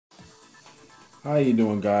How you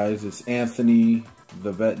doing, guys? It's Anthony,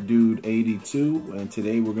 the Vet Dude 82, and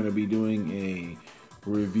today we're going to be doing a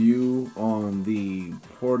review on the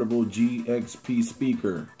portable GXP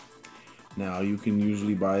speaker. Now, you can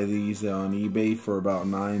usually buy these on eBay for about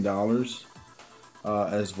 $9.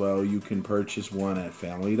 As well, you can purchase one at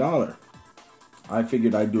Family Dollar. I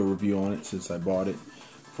figured I'd do a review on it since I bought it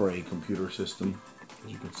for a computer system,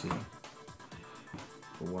 as you can see.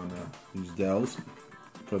 For one, use Dell's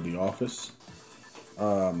for the office.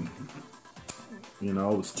 You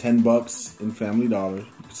know, it's $10 in Family Dollar. You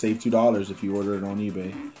can save $2 if you order it on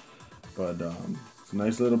eBay. But it's a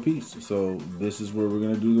nice little piece. So this is where we're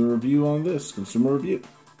gonna do the review on this consumer review.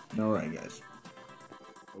 All right, guys.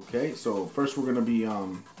 Okay, so first we're gonna be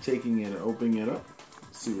taking it and opening it up.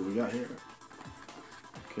 Let's see what we got here.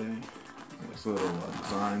 Okay, nice little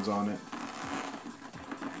designs on it.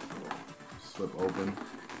 Slip open.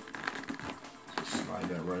 Just slide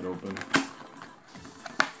that right open.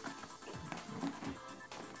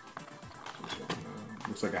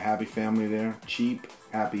 Looks like a happy family there. Cheap,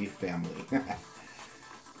 happy family. There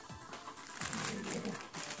you go.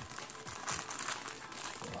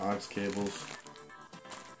 Aux cables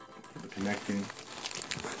for the connecting.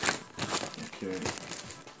 Okay.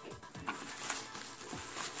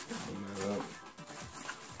 Open that up.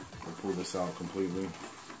 I'll pull this out completely.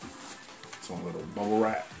 It's on a little bubble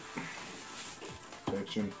wrap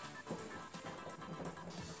protection.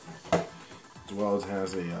 As well as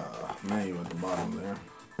has a manual at the bottom there.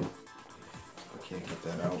 I can't get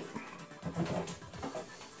that out.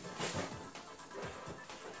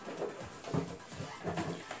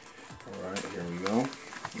 Alright, here we go.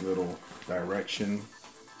 Little directional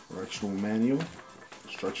manual.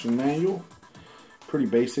 Instruction manual. Pretty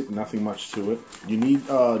basic, nothing much to it. You need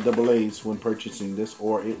double A's when purchasing this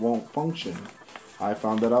or it won't function. I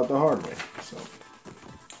found that out the hard way. So,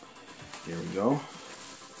 here we go.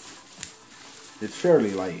 It's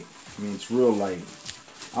fairly light. I mean, it's real light.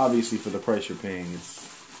 Obviously, for the price you're paying,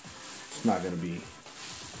 it's not going to be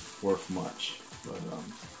worth much. But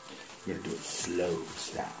we're going to do it slow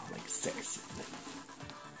style, like sexy.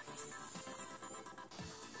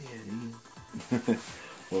 Yeah,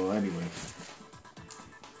 well, anyway.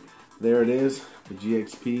 There it is, the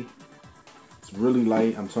GXP. It's really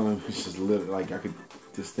light. I'm telling you, it's just like I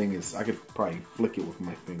could probably flick it with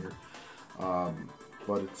my finger.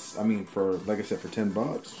 But it's, I mean, for, like I said, for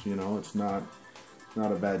 $10, you know, it's not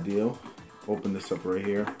a bad deal. Open this up right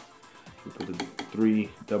here. We put the 3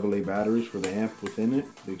 AA batteries for the amp within it,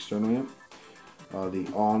 the external amp.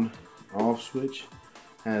 The on-off switch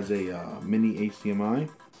has a mini HDMI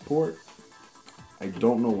port. I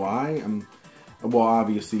don't know why. Well,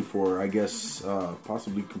 obviously for, I guess,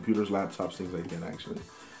 possibly computers, laptops, things like that, actually.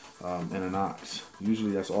 And an aux.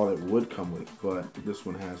 Usually that's all it would come with, but this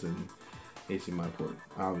one has an HDMI port,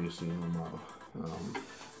 obviously, in the model.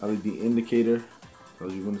 LED indicator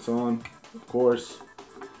tells you when it's on, of course.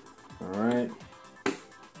 Alright.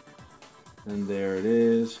 And there it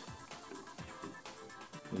is.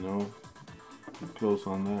 You know, get close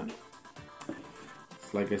on that.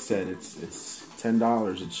 It's like I said, it's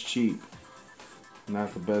 $10. It's cheap.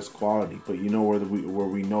 Not the best quality, but you know where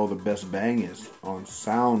we know the best bang is on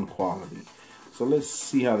sound quality. So let's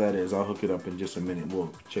see how that is. I'll hook it up in just a minute.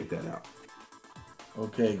 We'll check that out.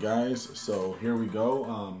 Okay, guys, so here we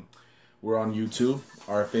go. We're on YouTube,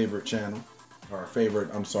 our favorite channel, our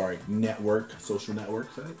favorite, network, social network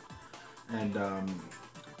site. And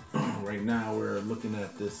right now we're looking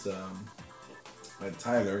at this, at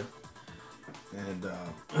Tyler. And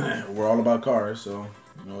we're all about cars, so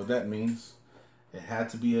you know what that means. It had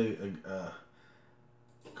to be a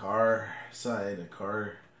car side, a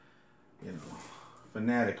car, you know,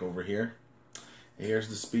 fanatic over here. Here's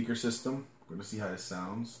the speaker system. We're going to see how it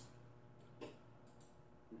sounds.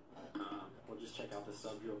 We'll just check out the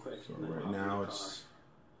sub real quick. So right now it's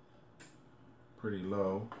pretty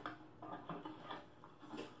low.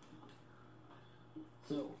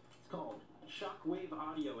 So it's called Shockwave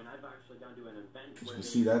Audio, and I've actually gone to an event. As you can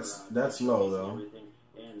see, that's low though.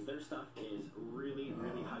 And their stuff is really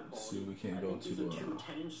high quality. Let's see, we can't go to these are 2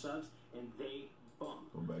 10-inch subs, and they bump.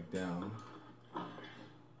 Go back down.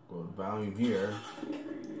 Go to volume here.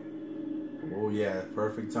 Oh yeah,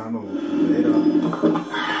 perfect time to lay it up.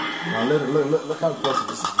 Now look how close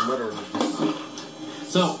this is. Literally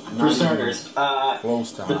just. So for starters,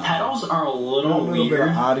 close to the pedals are a little weird. Bit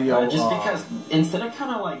of audio, just because instead of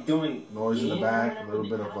kind of like going noise in the back, a little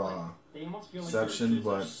bit of reception,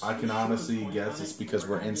 but I can honestly guess it's because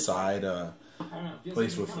we're inside a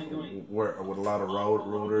place with a lot of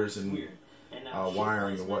rotors and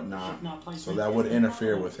wiring and whatnot, so that would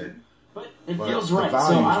interfere with it. But it But feels the right, so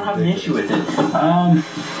value's I don't have an issue with ridiculous.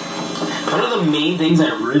 it. One of the main things I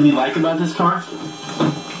really like about this car,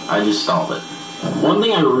 I just stalled it. One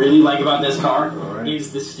thing I really like about this car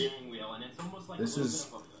is the steering wheel, and it's almost like This is,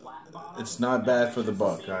 of a flat bottom. it's not bad for the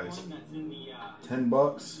buck, guys.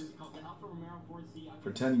 $10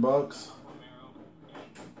 for $10.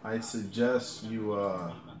 I suggest you,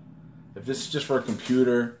 if this is just for a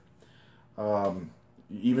computer,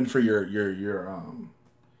 even for your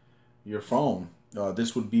phone,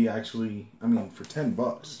 this would be actually, I mean, for $10.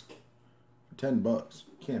 For $10,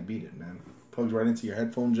 you can't beat it, man. Plugs right into your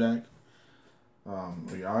headphone jack, or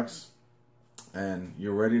your aux, and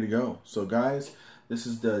you're ready to go. So, guys, this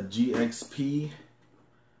is the GXP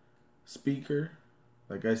speaker.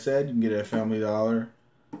 Like I said, you can get it at Family Dollar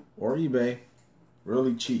or eBay,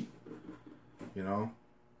 really cheap. You know,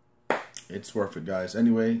 it's worth it, guys.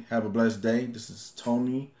 Anyway, have a blessed day. This is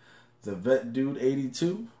Tony, the Vet Dude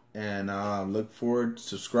 82, and look forward.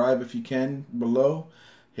 Subscribe if you can below.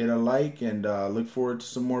 Hit a like, and look forward to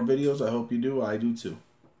some more videos. I hope you do. I do too.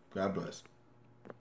 God bless.